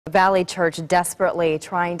Valley Church desperately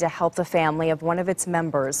trying to help the family of one of its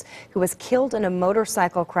members who was killed in a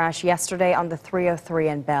motorcycle crash yesterday on the 303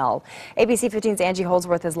 in Bell. ABC 15's Angie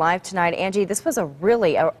Holdsworth is live tonight. Angie, this was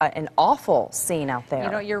an awful scene out there. You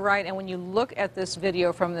know, you're right. And when you look at this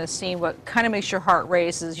video from this scene, what kind of makes your heart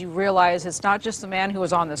race is you realize it's not just the man who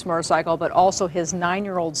was on this motorcycle, but also his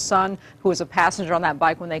 9-year-old son who was a passenger on that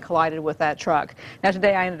bike when they collided with that truck. Now,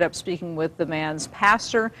 today I ended up speaking with the man's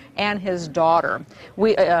pastor and his daughter.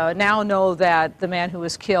 We now know that the man who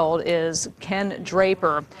was killed is Ken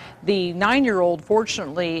Draper. The 9-year-old,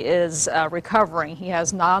 fortunately, is recovering. He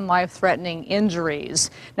has non-life-threatening injuries.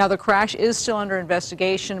 Now, the crash is still under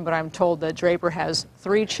investigation, but I'm told that Draper has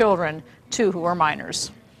 3 children, 2 who are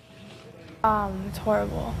minors. It's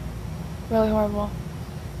horrible. Really horrible.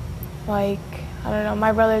 Like, I don't know,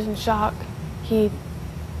 my brother's in shock. He's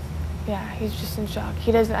just in shock.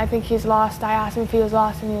 I think he's lost. I asked him if he was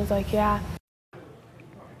lost, and he was like, yeah.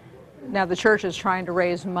 Now, the church is trying to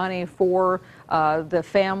raise money for the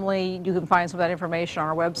family. You can find some of that information on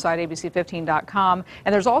our website, abc15.com.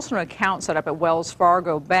 And there's also an account set up at Wells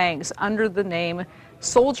Fargo Banks under the name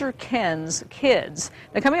Soldier Ken's Kids.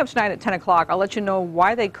 Now, coming up tonight at 10 o'clock, I'll let you know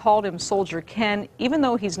why they called him Soldier Ken, even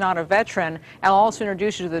though he's not a veteran. And I'll also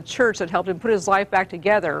introduce you to the church that helped him put his life back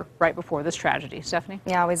together right before this tragedy. Stephanie?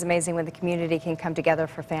 Yeah, always amazing when the community can come together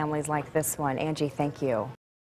for families like this one. Angie, thank you.